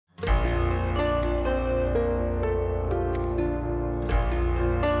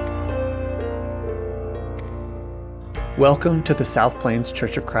Welcome to the South Plains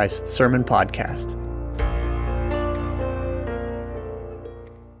Church of Christ Sermon Podcast.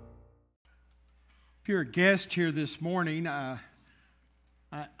 If you're a guest here this morning, I'm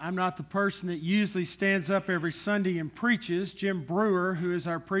not the person that usually stands up every Sunday and preaches. Jim Brewer, who is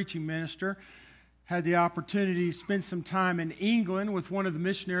our preaching minister, had the opportunity to spend some time in England with one of the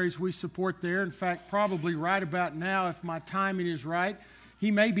missionaries we support there. In fact, probably right about now, if my timing is right, he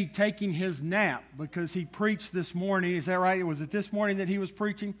may be taking his nap because he preached this morning. Is that right? Was it this morning that he was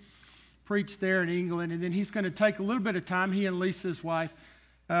preaching? Preached there in England. And then he's going to take a little bit of time, he and Lisa, his wife,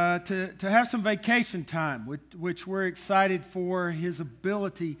 to have some vacation time, which we're excited for his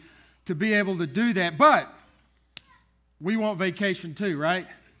ability to be able to do that. But we want vacation too, right?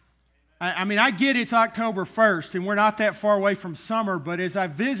 I mean, I get it's October 1st, and we're not that far away from summer, but as I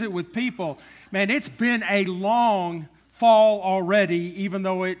visit with people, man, it's been a long fall already, even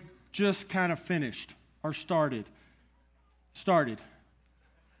though it just kind of finished or started.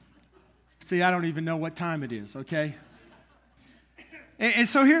 See, I don't even know what time it is, okay? And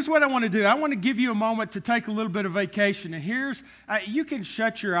so here's what I want to do. I want to give you a moment to take a little bit of vacation. And you can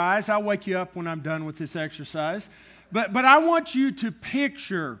shut your eyes. I'll wake you up when I'm done with this exercise. But I want you to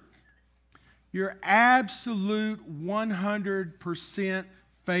picture your absolute 100%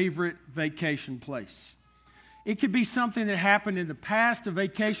 favorite vacation place. It could be something that happened in the past, a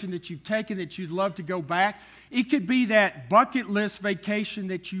vacation that you've taken that you'd love to go back. It could be that bucket list vacation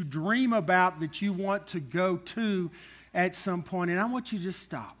that you dream about that you want to go to at some point. And I want you to just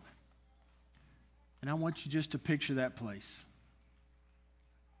stop. And I want you just to picture that place.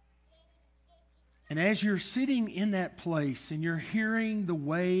 And as you're sitting in that place and you're hearing the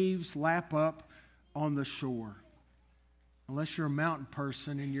waves lap up on the shore, unless you're a mountain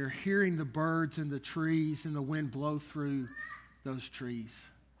person and you're hearing the birds and the trees and the wind blow through those trees,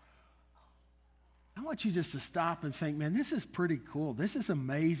 I want you just to stop and think, man, this is pretty cool. This is an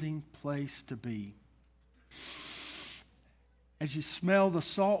amazing place to be. As you smell the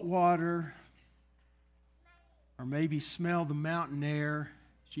salt water, or maybe smell the mountain air,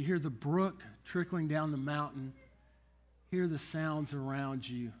 as you hear the brook trickling down the mountain, hear the sounds around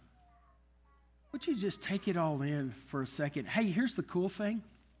you, would you just take it all in for a second? Hey, here's the cool thing.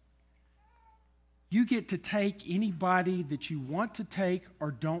 You get to take anybody that you want to take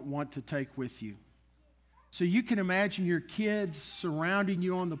or don't want to take with you. So you can imagine your kids surrounding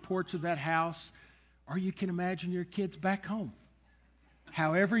you on the porch of that house, or you can imagine your kids back home.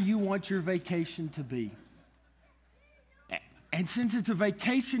 However you want your vacation to be. And since it's a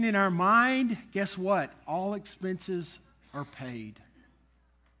vacation in our mind, guess what? All expenses are paid.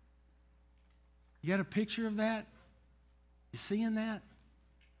 You got a picture of that? You seeing that?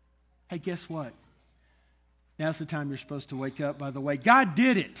 Hey, guess what? Now's the time you're supposed to wake up, by the way. God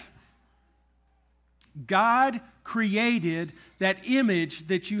did it. God created that image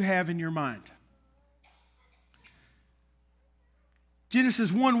that you have in your mind.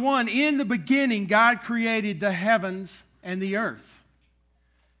 Genesis 1:1, in the beginning, God created the heavens and the earth.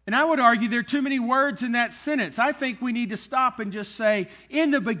 And I would argue there are too many words in that sentence. I think we need to stop and just say,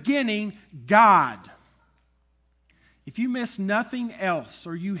 in the beginning, God. If you miss nothing else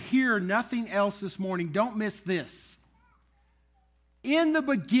or you hear nothing else this morning, don't miss this. In the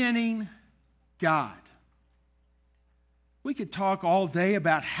beginning, God. We could talk all day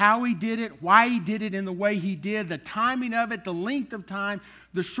about how He did it, why He did it in the way He did, the timing of it, the length of time,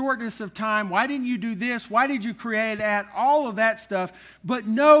 the shortness of time. Why didn't you do this? Why did you create that? All of that stuff. But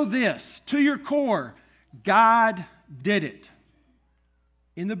know this, to your core, God did it.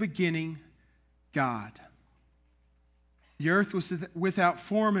 In the beginning, God. The earth was without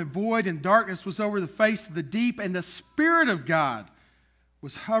form and void, and darkness was over the face of the deep, and the Spirit of God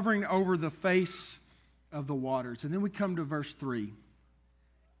was hovering over the face of the waters. And then we come to verse 3.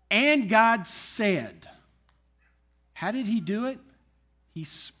 And God said, how did He do it? He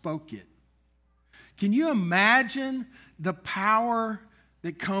spoke it. Can you imagine the power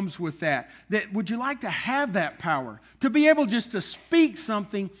that comes with that? Would you like to have that power? To be able just to speak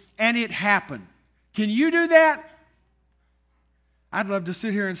something and it happen. Can you do that? I'd love to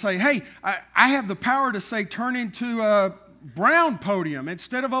sit here and say, hey, I have the power to say turn into a brown podium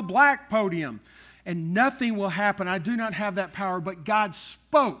instead of a black podium. And nothing will happen. I do not have that power, but God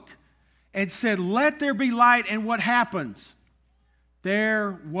spoke and said, let there be light, and what happens?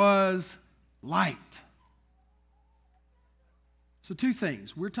 There was light. So two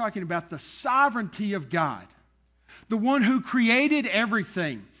things. We're talking about the sovereignty of God, the one who created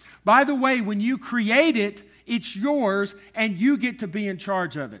everything. By the way, when you create it, it's yours, and you get to be in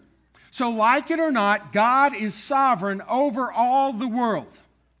charge of it. So like it or not, God is sovereign over all the world.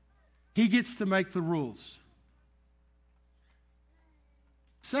 He gets to make the rules.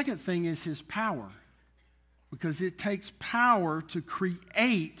 Second thing is his power, because it takes power to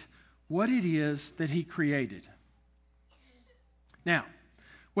create what it is that he created. Now,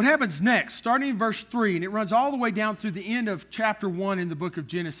 what happens next, starting in verse 3, and it runs all the way down through the end of chapter 1 in the book of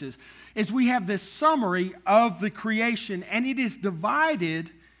Genesis, is we have this summary of the creation, and it is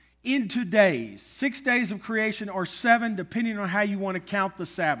divided into days. 6 days of creation or 7, depending on how you want to count the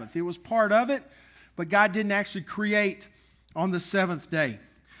Sabbath. It was part of it, but God didn't actually create on the 7th day.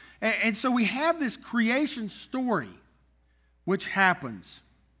 And so we have this creation story which happens.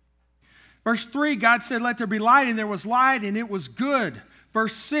 Verse 3, God said, "Let there be light," and there was light, and it was good.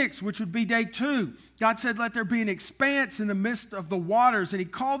 Verse 6, which would be day 2, God said, "Let there be an expanse in the midst of the waters," and he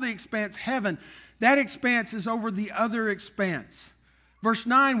called the expanse heaven. That expanse is over the other expanse. Verse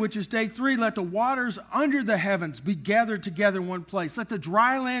 9, which is day 3, "Let the waters under the heavens be gathered together in one place. Let the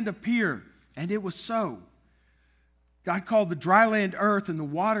dry land appear." And it was so. God called the dry land earth, and the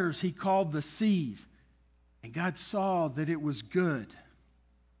waters he called the seas. And God saw that it was good.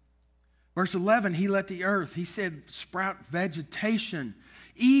 Verse 11, he let the earth, he said, sprout vegetation,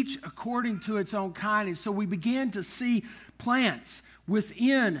 each according to its own kind. And so we begin to see plants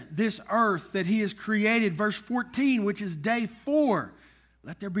within this earth that he has created. Verse 14, which is day 4,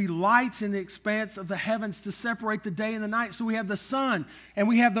 "Let there be lights in the expanse of the heavens to separate the day and the night." So we have the sun and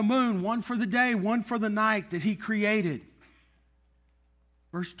we have the moon, one for the day, one for the night that he created.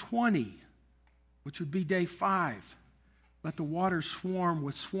 Verse 20, which would be day 5. "Let the waters swarm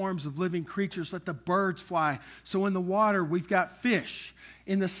with swarms of living creatures. Let the birds fly." So in the water, we've got fish.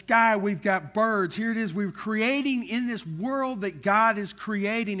 In the sky, we've got birds. Here it is. We're creating in this world that God is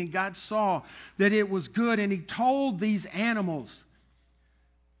creating, and God saw that it was good. And he told these animals,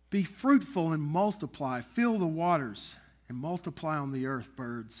 "Be fruitful and multiply. Fill the waters and multiply on the earth,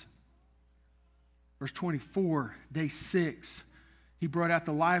 birds." Verse 24, day 6. He brought out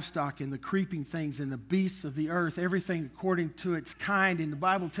the livestock and the creeping things and the beasts of the earth, everything according to its kind. And the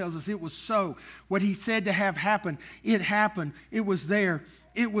Bible tells us it was so. What he said to have happen, it happened. It was there.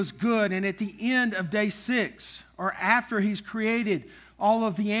 It was good. And at the end of day 6, or after he's created all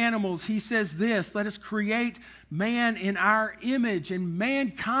of the animals, he says this, "Let us create man in our image." And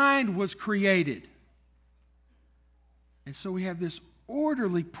mankind was created. And so we have this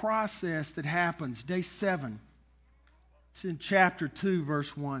orderly process that happens. Day 7. It's in chapter 2,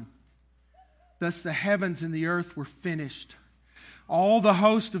 verse 1. "Thus the heavens and the earth were finished, all the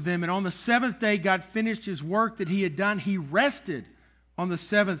host of them. And on the 7th day, God finished his work that he had done. He rested on the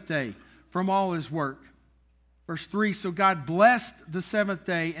 7th day from all his work." Verse 3, "So God blessed the 7th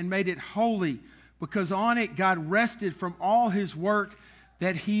day and made it holy, because on it God rested from all his work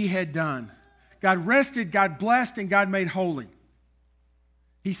that he had done." God rested, God blessed, and God made holy.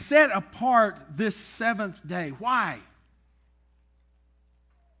 He set apart this 7th day. Why?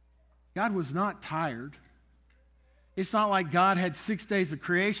 God was not tired. It's not like God had 6 days of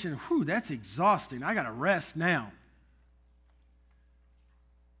creation. Whew, that's exhausting. I got to rest now.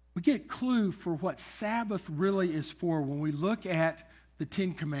 We get clue for what Sabbath really is for when we look at the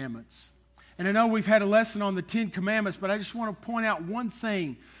 10 Commandments. And I know we've had a lesson on the 10 Commandments, but I just want to point out one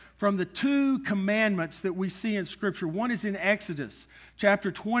thing from the 2 commandments that we see in Scripture. One is in Exodus chapter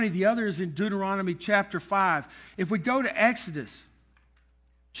 20. The other is in Deuteronomy chapter 5. If we go to Exodus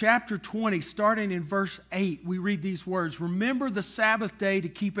chapter 20, starting in verse 8, we read these words, "Remember the Sabbath day to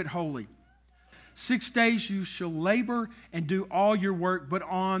keep it holy. 6 days you shall labor and do all your work, but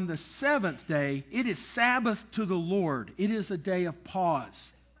on the 7th day, it is Sabbath to the Lord. It is a day of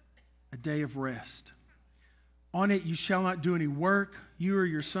pause, a day of rest. On it you shall not do any work, you or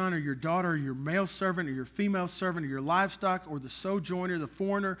your son or your daughter or your male servant or your female servant or your livestock or the sojourner, the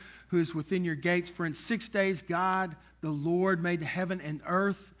foreigner who is within your gates. For in 6 days God, the Lord, made the heaven and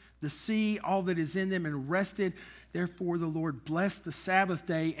earth, the sea, all that is in them, and rested. Therefore the Lord blessed the Sabbath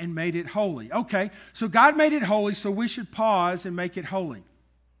day and made it holy." Okay, so God made it holy, so we should pause and make it holy.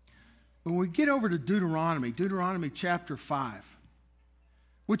 When we get over to Deuteronomy chapter 5,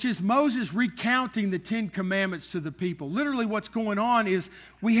 which is Moses recounting the 10 Commandments to the people. Literally what's going on is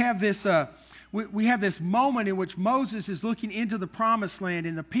we have this moment in which Moses is looking into the promised land,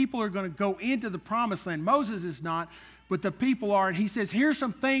 and the people are going to go into the promised land. Moses is not, but the people are. And he says, here's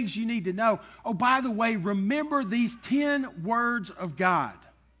some things you need to know. Oh, by the way, remember these 10 words of God.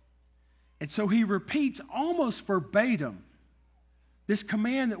 And so he repeats almost verbatim this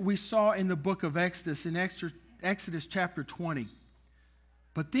command that we saw in the book of Exodus, in Exodus chapter 20.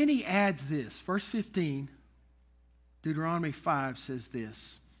 But then he adds this. Verse 15, Deuteronomy 5 says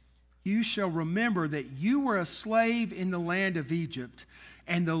this, "You shall remember that you were a slave in the land of Egypt,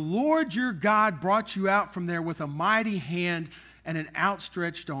 and the Lord your God brought you out from there with a mighty hand and an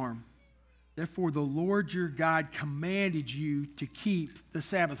outstretched arm. Therefore, the Lord your God commanded you to keep the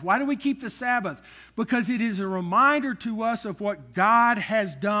Sabbath. Why do we keep the Sabbath? Because it is a reminder to us of what God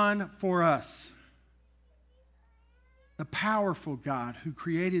has done for us. The powerful God who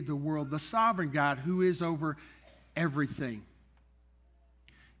created the world, the sovereign God who is over everything.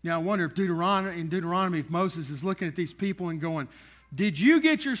 Now, I wonder if in Deuteronomy, if Moses is looking at these people and going, did you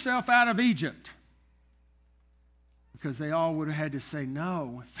get yourself out of Egypt? Because they all would have had to say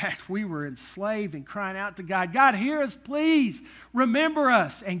no. In fact, we were enslaved and crying out to God, God, hear us, please. Remember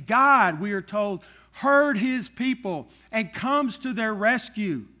us. And God, we are told, heard his people and comes to their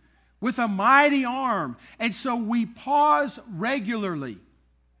rescue with a mighty arm. And so we pause regularly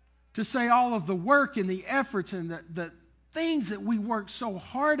to say all of the work and the efforts and the things that we work so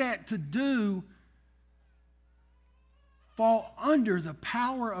hard at to do fall under the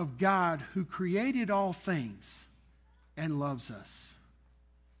power of God who created all things and loves us.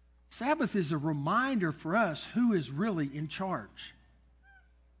 Sabbath is a reminder for us who is really in charge.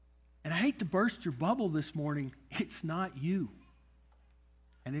 And I hate to burst your bubble this morning. It's not you.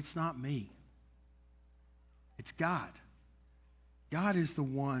 And it's not me. It's God. God is the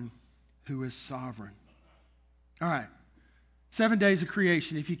one who is sovereign. All right. 7 days of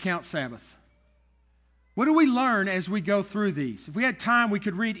creation, if you count Sabbath. What do we learn as we go through these? If we had time, we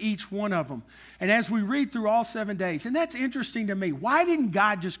could read each one of them. And as we read through all 7 days, and that's interesting to me. Why didn't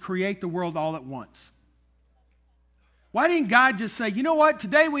God just create the world all at once? Why didn't God just say, you know what,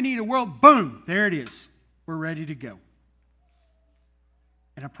 today we need a world, boom, there it is. We're ready to go.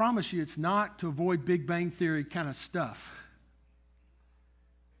 And I promise you, it's not to avoid Big Bang Theory kind of stuff.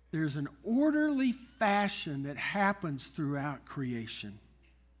 There's an orderly fashion that happens throughout creation.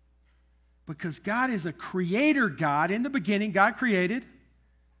 Because God is a creator God. In the beginning, God created.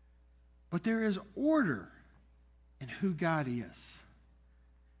 But there is order in who God is.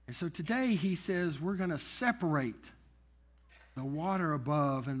 And so today he says we're going to separate the water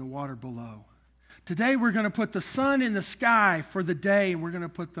above and the water below. Today we're going to put the sun in the sky for the day, and we're going to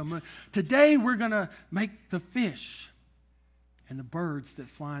put the moon. Today we're going to make the fish and the birds that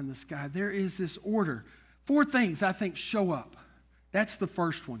fly in the sky. There is this order. 4 things I think show up. That's the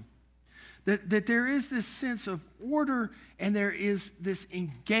first one. That there is this sense of order and there is this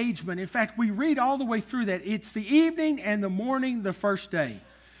engagement. In fact, we read all the way through that. It's the evening and the morning, the first day.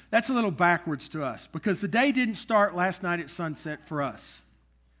 That's a little backwards to us because the day didn't start last night at sunset for us.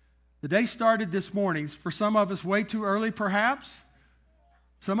 The day started this morning. For some of us, way too early perhaps.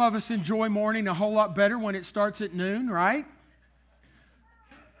 Some of us enjoy morning a whole lot better when it starts at noon, right?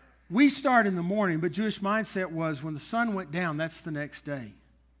 We start in the morning, but Jewish mindset was when the sun went down, that's the next day.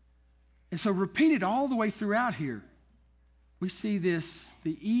 And so repeated all the way throughout here, we see this,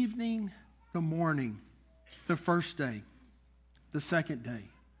 the evening, the morning, the first day, the second day,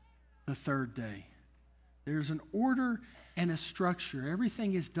 the third day. There's an order and a structure.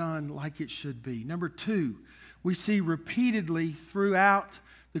 Everything is done like it should be. Number 2, we see repeatedly throughout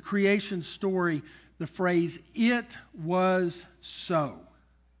the creation story the phrase, it was so.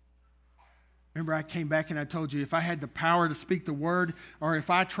 Remember, I came back and I told you if I had the power to speak the word, or if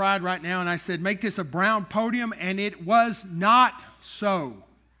I tried right now and I said, make this a brown podium, and it was not so.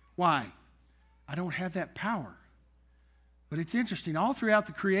 Why? I don't have that power. But it's interesting, all throughout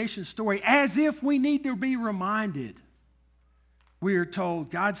the creation story, as if we need to be reminded, we are told,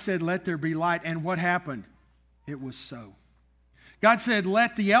 God said, let there be light, and what happened? It was so. God said,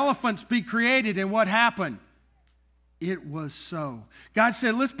 let the elephants be created, and what happened? It was so. God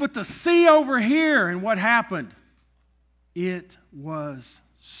said, let's put the sea over here. And what happened? It was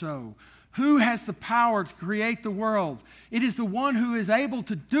so. Who has the power to create the world? It is the one who is able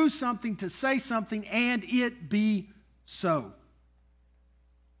to do something, to say something, and it be so.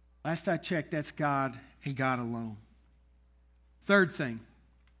 Last I checked, that's God and God alone. Third thing,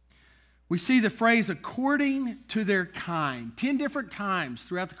 we see the phrase according to their kind. 10 different times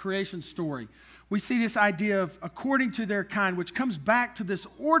throughout the creation story. We see this idea of according to their kind, which comes back to this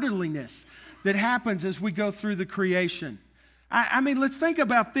orderliness that happens as we go through the creation. I mean, let's think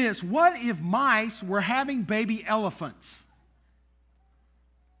about this. What if mice were having baby elephants?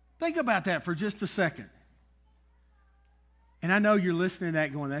 Think about that for just a second. And I know you're listening to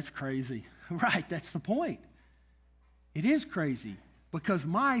that going, that's crazy. Right, that's the point. It is crazy because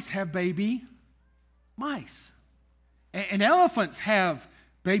mice have baby mice. And elephants have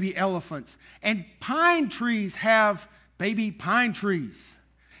baby elephants. And pine trees have baby pine trees.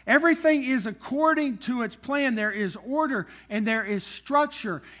 Everything is according to its plan. There is order and there is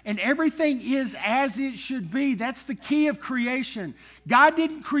structure. And everything is as it should be. That's the key of creation. God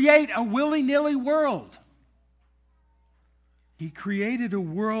didn't create a willy-nilly world. He created a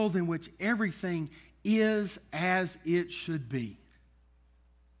world in which everything is as it should be.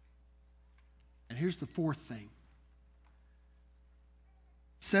 And here's the fourth thing.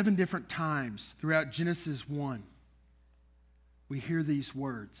 7 different times throughout Genesis 1, we hear these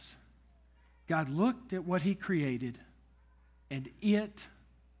words. God looked at what He created, and it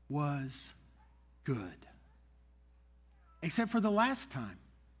was good. Except for the last time.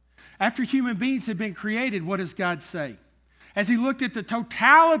 After human beings had been created, what does God say? As He looked at the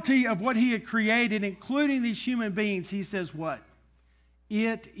totality of what He had created, including these human beings, He says what?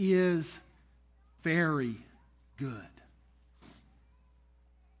 It is very good.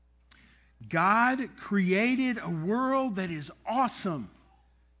 God created a world that is awesome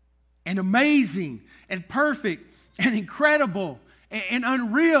and amazing and perfect and incredible and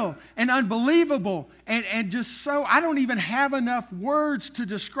unreal and unbelievable and just so, I don't even have enough words to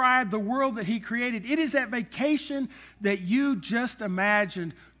describe the world that He created. It is that vacation that you just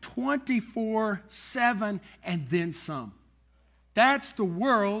imagined 24/7 and then some. That's the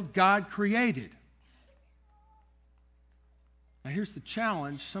world God created. Now here's the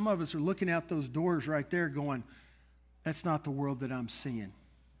challenge. Some of us are looking out those doors right there going, that's not the world that I'm seeing.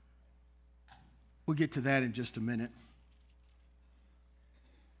 We'll get to that in just a minute.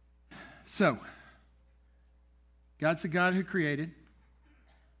 So, God's the God who created.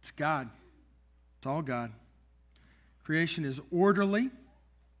 It's God. It's all God. Creation is orderly.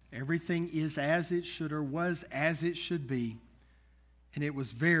 Everything is as it should or was as it should be. And it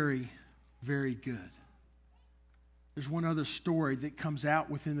was very, very good. There's one other story that comes out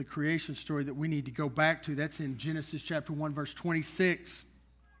within the creation story that we need to go back to. That's in Genesis chapter 1, verse 26.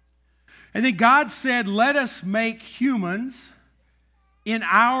 And then God said, let us make humans in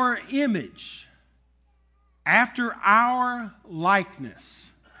our image, after our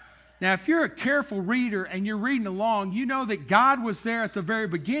likeness. Now, if you're a careful reader and you're reading along, you know that God was there at the very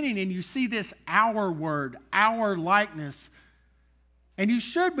beginning, and you see this our word, our likeness. And you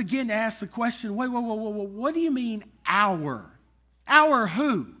should begin to ask the question, wait, what do you mean our? Our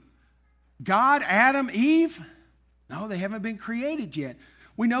who? God, Adam, Eve? No, they haven't been created yet.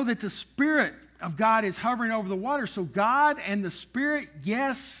 We know that the Spirit of God is hovering over the water. So God and the Spirit,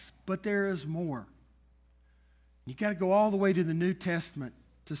 yes, but there is more. You got to go all the way to the New Testament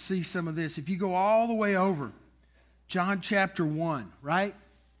to see some of this. If you go all the way over, John chapter 1, right?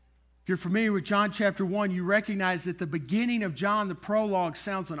 If you're familiar with John chapter 1, you recognize that the beginning of John, the prologue,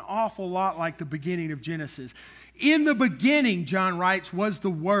 sounds an awful lot like the beginning of Genesis. In the beginning, John writes, was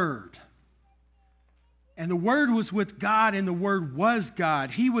the Word. And the Word was with God, and the Word was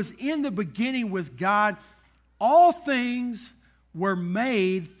God. He was in the beginning with God. All things were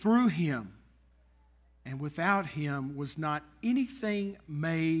made through Him. And without Him was not anything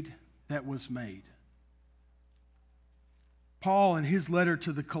made that was made. Paul, in his letter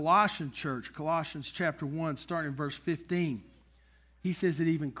to the Colossian church, Colossians chapter 1, starting in verse 15, he says it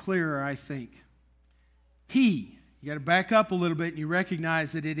even clearer, I think. He, you got to back up a little bit and you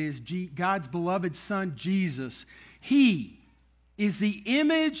recognize that it is God's beloved Son, Jesus. He is the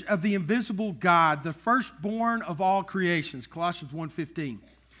image of the invisible God, the firstborn of all creations, Colossians 1:15.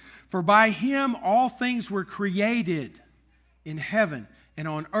 For by Him all things were created in heaven and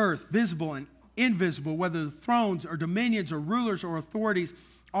on earth, visible and invisible, whether thrones or dominions or rulers or authorities,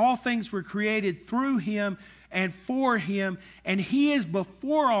 all things were created through Him and for Him, and He is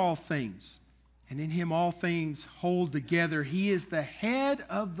before all things. And in Him all things hold together. He is the head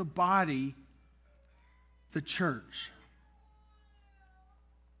of the body, the church.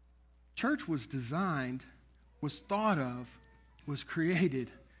 Church was designed, was thought of, was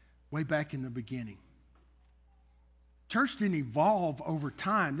created way back in the beginning. Church didn't evolve over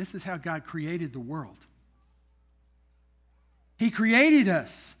time. This is how God created the world. He created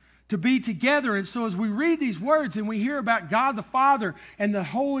us to be together. And so as we read these words and we hear about God the Father and the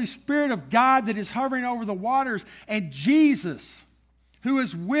Holy Spirit of God that is hovering over the waters, and Jesus, who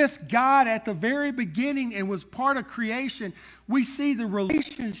is with God at the very beginning and was part of creation, we see the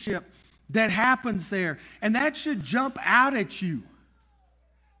relationship that happens there. And that should jump out at you.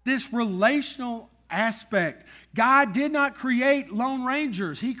 This relational aspect. God did not create lone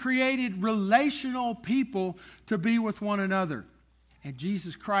rangers. He created relational people to be with one another. And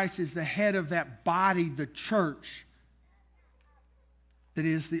Jesus Christ is the head of that body, the church, that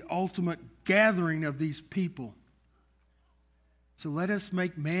is the ultimate gathering of these people. So let us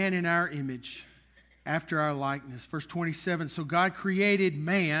make man in our image, after our likeness. Verse 27, so God created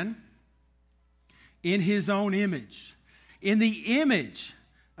man in His own image. In the image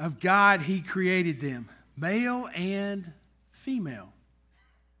of God He created them, male and female.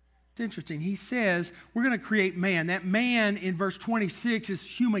 It's interesting. He says we're going to create man. That man in verse 26 is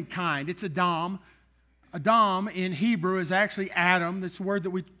humankind. It's Adam. Adam in Hebrew is actually Adam. That's the word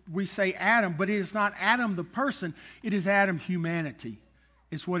that we say Adam, but it is not Adam the person. It is Adam humanity.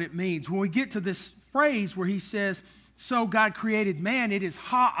 It's what it means. When we get to this phrase where he says, so God created man, it is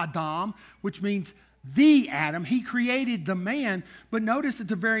Ha-Adam, which means the Adam. He created the man, but notice at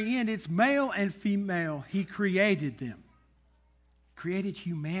the very end, it's male and female. He created them. Created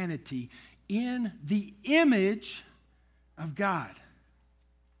humanity in the image of God.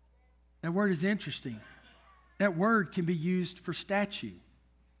 That word is interesting. That word can be used for statue.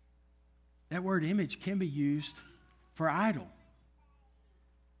 That word image can be used for idol.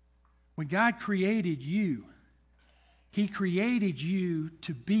 When God created you, He created you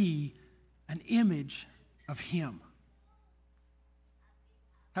to be an image of Him.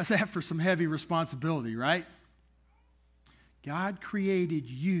 How's that for some heavy responsibility, right? God created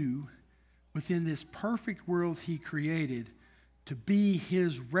you within this perfect world He created to be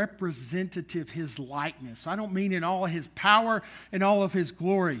His representative, His likeness. I don't mean in all of His power and all of His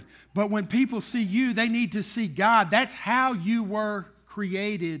glory, but when people see you, they need to see God. That's how you were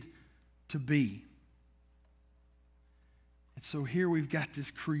created to be. And so here we've got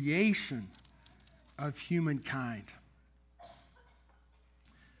this creation of humankind.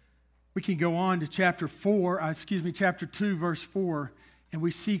 We can go on to chapter 2, verse 4, and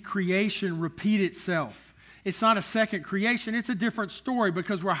we see creation repeat itself. It's not a second creation, it's a different story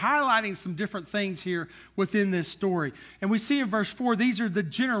because we're highlighting some different things here within this story. And we see in verse 4, these are the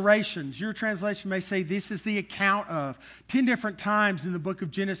generations. Your translation may say this is the account of. 10 different times in the book of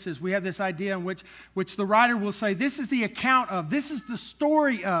Genesis, we have this idea in which the writer will say, this is the account of, this is the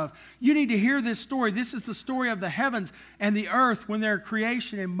story of. You need to hear this story. This is the story of the heavens and the earth when they're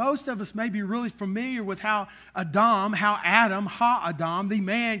creation. And most of us may be really familiar with how Adam, Ha-Adam, the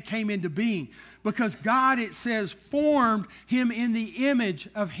man came into being. Because God, it says, formed him in the image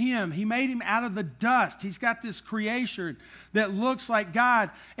of Him. He made him out of the dust. He's got this creation that looks like God,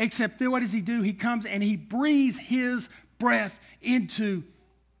 except then what does He do? He comes and He breathes His breath into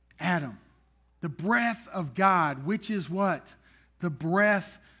Adam. The breath of God, which is what? The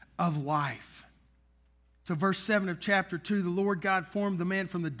breath of life. So verse 7 of chapter 2, the Lord God formed the man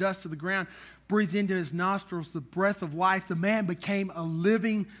from the dust of the ground, breathed into his nostrils the breath of life. The man became a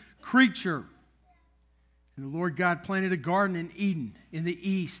living creature. And the Lord God planted a garden in Eden in the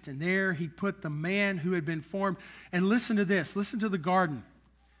east, and there He put the man who had been formed. And listen to this, listen to the garden.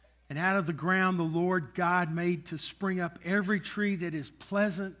 And out of the ground the Lord God made to spring up every tree that is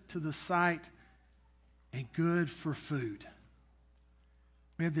pleasant to the sight and good for food.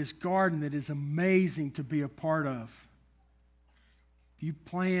 We have this garden that is amazing to be a part of. If you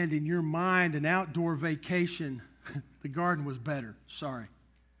planned in your mind an outdoor vacation, the garden was better. Sorry.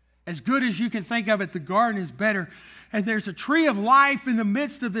 As good as you can think of it, the garden is better. And there's a tree of life in the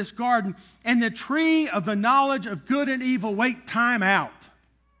midst of this garden, and the tree of the knowledge of good and evil. Wait, time out.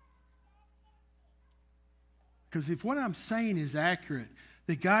 Because if what I'm saying is accurate,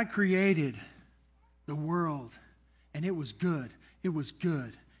 that God created the world, and it was good, it was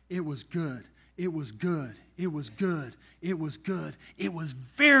good, it was good, it was good, it was good, it was good, it was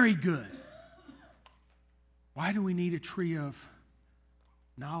very good. Why do we need a tree of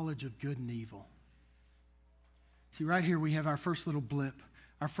knowledge of good and evil? See, right here we have our first little blip,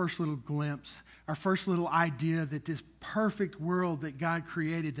 our first little glimpse, our first little idea that this perfect world that God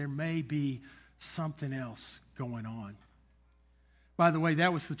created, there may be something else going on. By the way,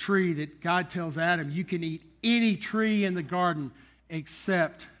 that was the tree that God tells Adam, you can eat any tree in the garden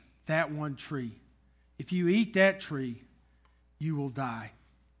except that one tree. If you eat that tree, you will die.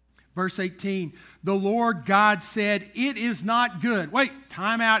 Verse 18, the Lord God said, it is not good. Wait,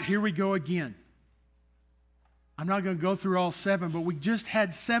 time out, here we go again. I'm not going to go through all 7, but we just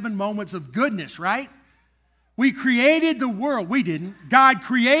had 7 moments of goodness, right? We created the world. We didn't. God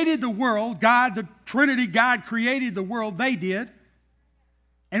created the world. God, the Trinity, God created the world. They did.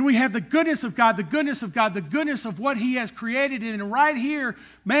 And we have the goodness of God, the goodness of God, the goodness of what He has created. And right here,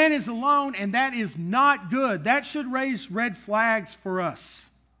 man is alone, and that is not good. That should raise red flags for us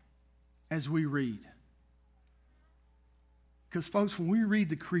as we read. Because, folks, when we read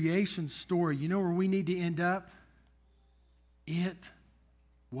the creation story, you know where we need to end up? It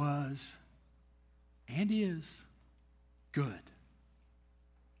was and is good.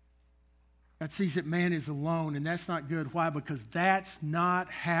 God sees that man is alone, and that's not good. Why? Because that's not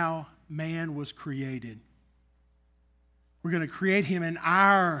how man was created. We're going to create him in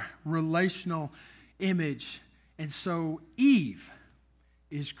our relational image. And so Eve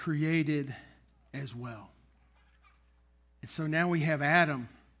is created as well. And so now we have Adam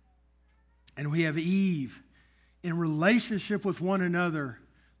And we have Eve in relationship with one another,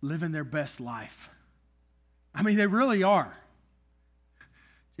 living their best life. I mean, they really are.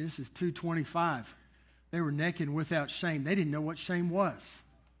 Genesis 2:25. They were naked and without shame. They didn't know what shame was.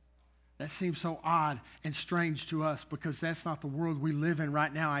 That seems so odd and strange to us because that's not the world we live in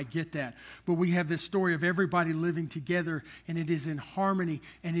right now. I get that. But we have this story of everybody living together, and it is in harmony,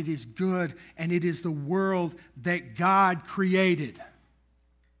 and it is good, and it is the world that God created.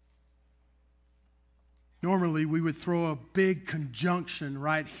 Normally, we would throw a big conjunction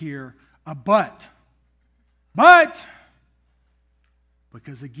right here, a but. But,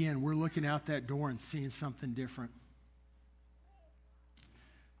 because again, we're looking out that door and seeing something different.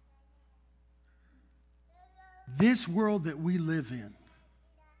 This world that we live in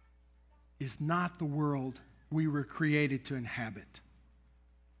is not the world we were created to inhabit.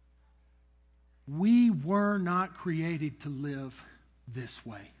 We were not created to live this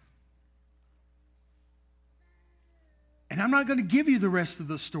way. And I'm not going to give you the rest of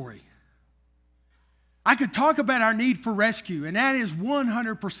the story. I could talk about our need for rescue, and that is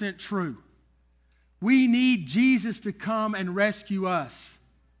 100% true. We need Jesus to come and rescue us.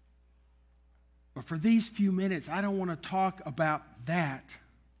 But for these few minutes, I don't want to talk about that.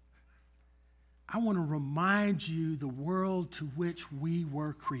 I want to remind you the world to which we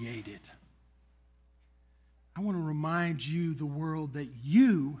were created. I want to remind you the world that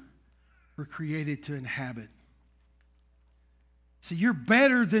you were created to inhabit. So you're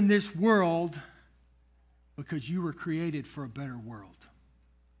better than this world because you were created for a better world.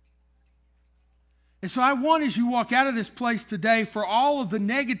 And so I want, as you walk out of this place today, for all of the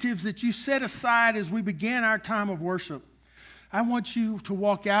negatives that you set aside as we began our time of worship, I want you to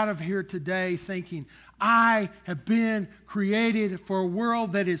walk out of here today thinking, I have been created for a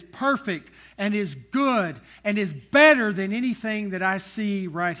world that is perfect and is good and is better than anything that I see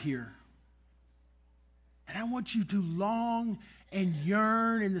right here. And I want you to long and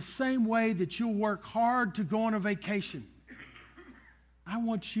yearn in the same way that you'll work hard to go on a vacation. I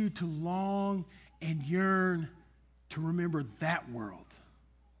want you to long and yearn to remember that world.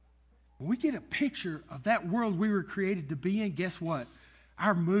 When we get a picture of that world we were created to be in, guess what?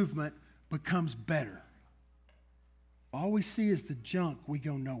 Our movement becomes better. If all we see is the junk, we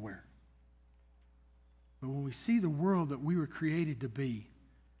go nowhere. But when we see the world that we were created to be,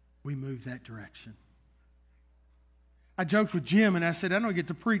 we move that direction. I joked with Jim and I said, I don't get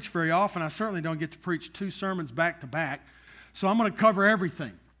to preach very often. I certainly don't get to preach 2 sermons back to back. So I'm going to cover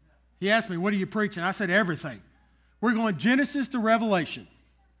everything. He asked me, what are you preaching? I said, everything. We're going Genesis to Revelation.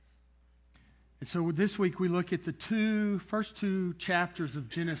 And so this week we look at the first two chapters of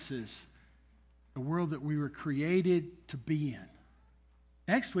Genesis, the world that we were created to be in.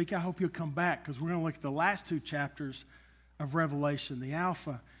 Next week I hope you'll come back because we're going to look at the last 2 chapters of Revelation, the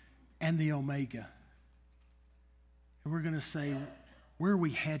Alpha and the Omega. And we're going to say, where are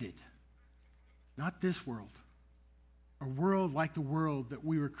we headed? Not this world. A world like the world that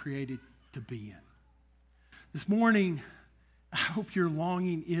we were created to be in. This morning, I hope your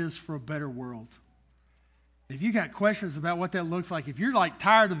longing is for a better world. If you got questions about what that looks like, if you're like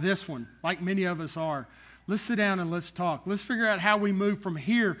tired of this one, like many of us are, let's sit down and let's talk. Let's figure out how we move from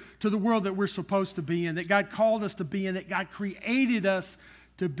here to the world that we're supposed to be in, that God called us to be in, that God created us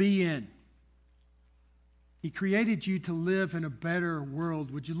to be in. He created you to live in a better world.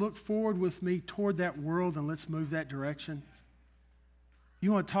 Would you look forward with me toward that world and let's move that direction?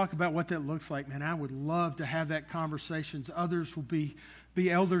 You want to talk about what that looks like, man, I would love to have that conversation. Others will be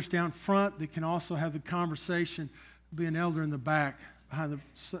elders down front that can also have the conversation. There'll be an elder in the back behind the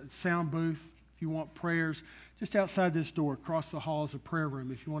sound booth. If you want prayers, just outside this door, across the hall is a prayer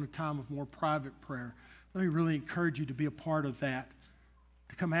room. If you want a time of more private prayer, let me really encourage you to be a part of that,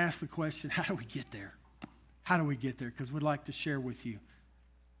 to come ask the question, how do we get there? How do we get there? Because we'd like to share with you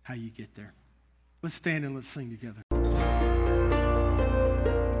how you get there. Let's stand and let's sing together.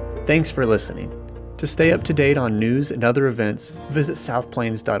 Thanks for listening. To stay up to date on news and other events, visit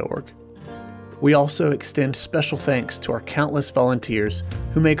southplains.org. We also extend special thanks to our countless volunteers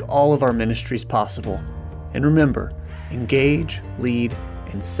who make all of our ministries possible. And remember, engage, lead,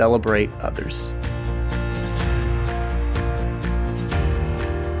 and celebrate others.